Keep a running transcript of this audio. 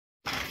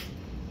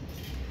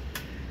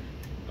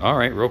All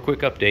right, real quick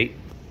update.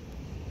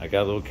 I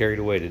got a little carried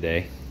away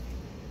today,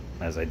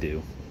 as I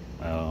do.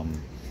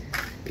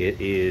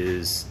 It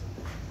is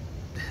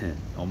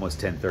almost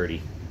 10:30,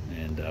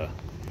 and I've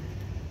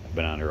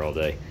been out here all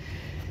day.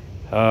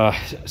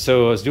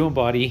 So I was doing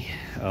body.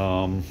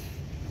 Got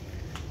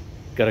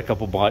a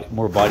couple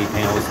more body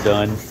panels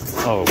done.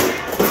 Oh,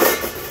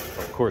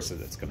 of course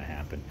that's going to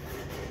happen.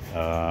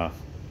 Got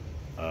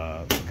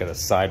a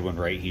side one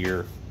right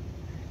here.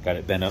 Got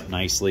it bent up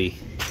nicely.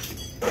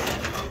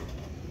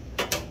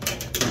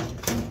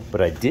 But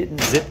I didn't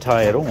zip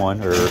tie it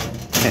on, or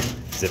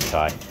zip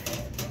tie,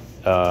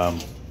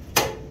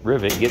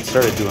 rivet, get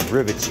started doing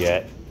rivets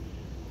yet.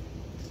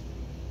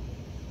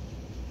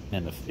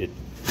 And it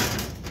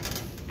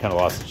kind of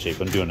lost its shape.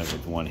 I'm doing it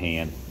with one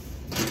hand.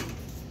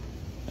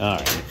 All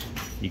right,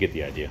 you get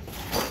the idea.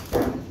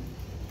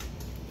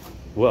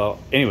 Well,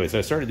 anyways, I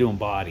started doing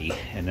body,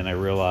 and then I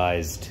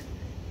realized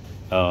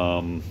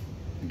getting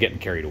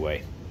carried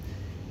away.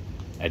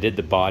 I did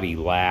the body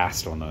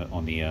last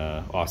on the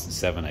Austin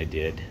 7 I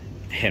did,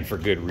 and for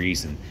good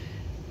reason.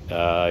 You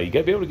got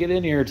to be able to get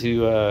in here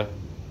to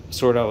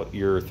sort out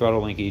your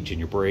throttle linkage and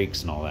your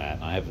brakes and all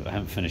that. I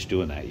haven't finished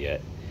doing that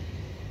yet.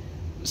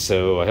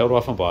 So I held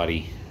off on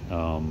body,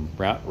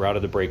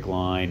 routed the brake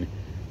line,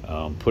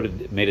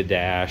 made a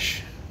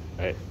dash.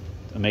 I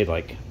made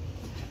like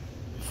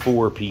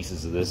 4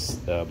 pieces of this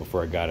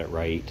before I got it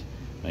right.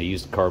 I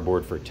used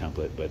cardboard for a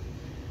template, but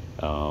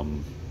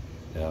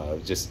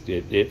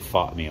it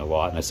fought me a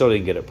lot, and I still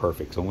didn't get it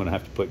perfect, so I'm going to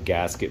have to put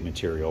gasket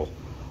material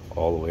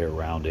all the way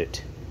around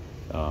it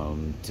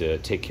to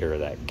take care of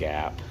that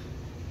gap.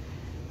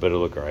 But it'll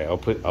look all right. I'll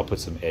put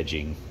some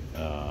edging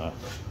on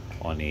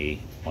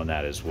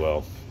that as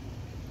well,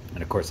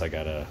 and of course I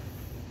got a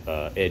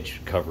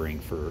edge covering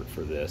for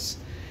this.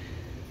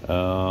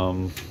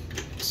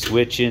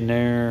 Switch in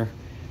there,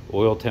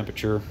 oil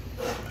temperature.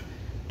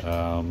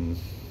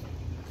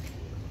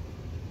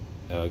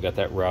 Got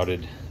that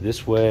routed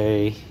this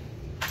way.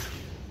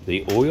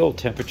 The oil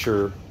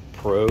temperature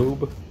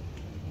probe,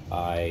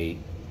 I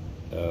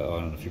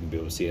don't know if you can be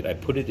able to see it. I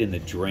put it in the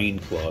drain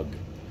plug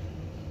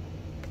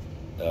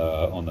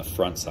on the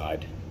front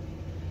side.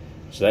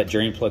 So that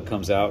drain plug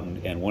comes out,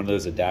 and one of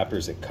those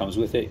adapters that comes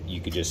with it, you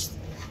could just,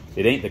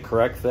 it ain't the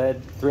correct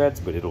threads,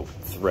 but it'll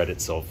thread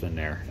itself in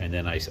there. And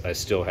then I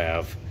still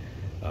have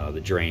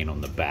the drain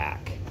on the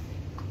back.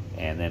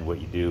 And then what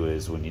you do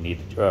is when you need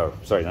the, oh,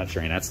 sorry, not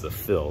drain, that's the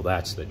fill,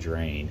 that's the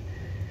drain.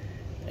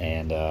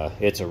 And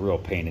it's a real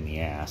pain in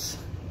the ass.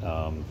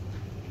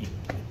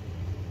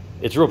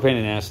 It's a real pain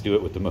in the ass to do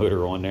it with the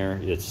motor on there.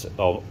 It's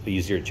all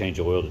easier to change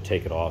the oil to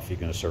take it off. You're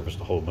going to service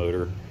the whole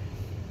motor.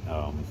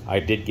 I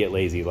did get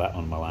lazy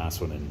on my last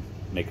one and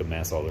make a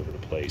mess all over the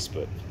place,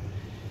 but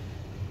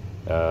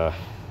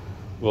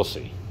we'll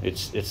see.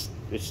 It's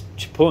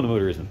pulling the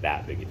motor isn't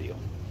that big a deal.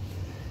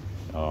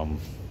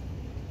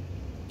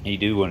 You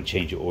do want to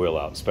change the oil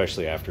out,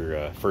 especially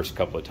after first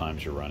couple of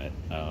times you run it.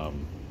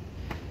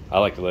 I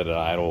like to let it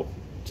idle.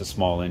 It's a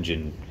small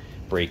engine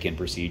break-in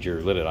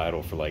procedure. Let it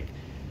idle for like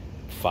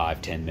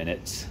 5-10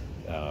 minutes,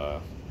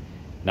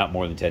 not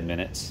more than 10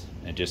 minutes,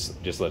 and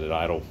just let it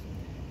idle,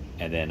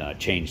 and then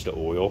change the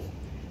oil.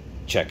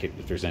 Check it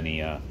if there's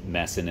any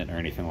mess in it or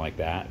anything like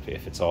that.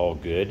 If it's all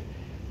good,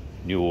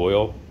 new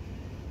oil,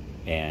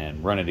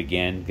 and run it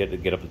again.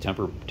 Get up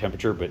the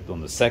temperature. But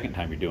on the second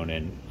time you're doing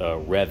it,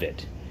 rev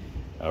it.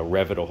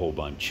 Rev it a whole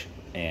bunch,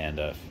 and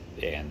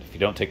if you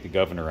don't take the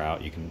governor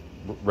out, you can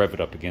rev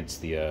it up against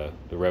the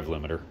rev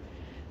limiter,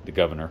 the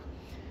governor.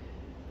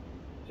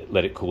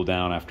 Let it cool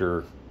down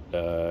after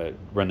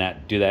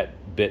do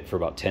that bit for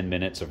about 10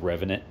 minutes of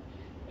revving it,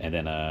 and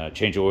then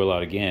change the oil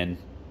out again.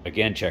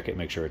 Check it,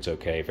 make sure it's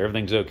okay. If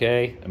everything's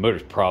okay, the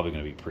motor's probably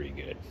going to be pretty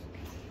good.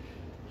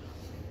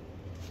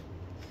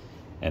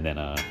 And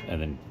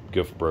then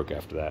go for broke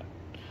after that.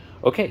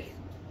 Okay.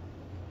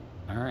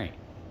 All right.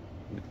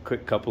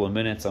 Quick couple of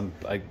minutes.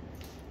 I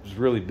was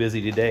really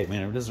busy today.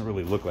 Man, it doesn't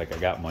really look like I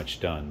got much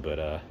done,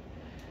 but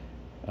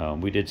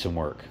we did some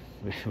work.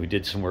 We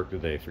did some work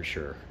today for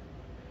sure.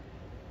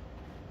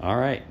 All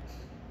right.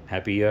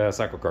 Happy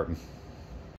cycle karting.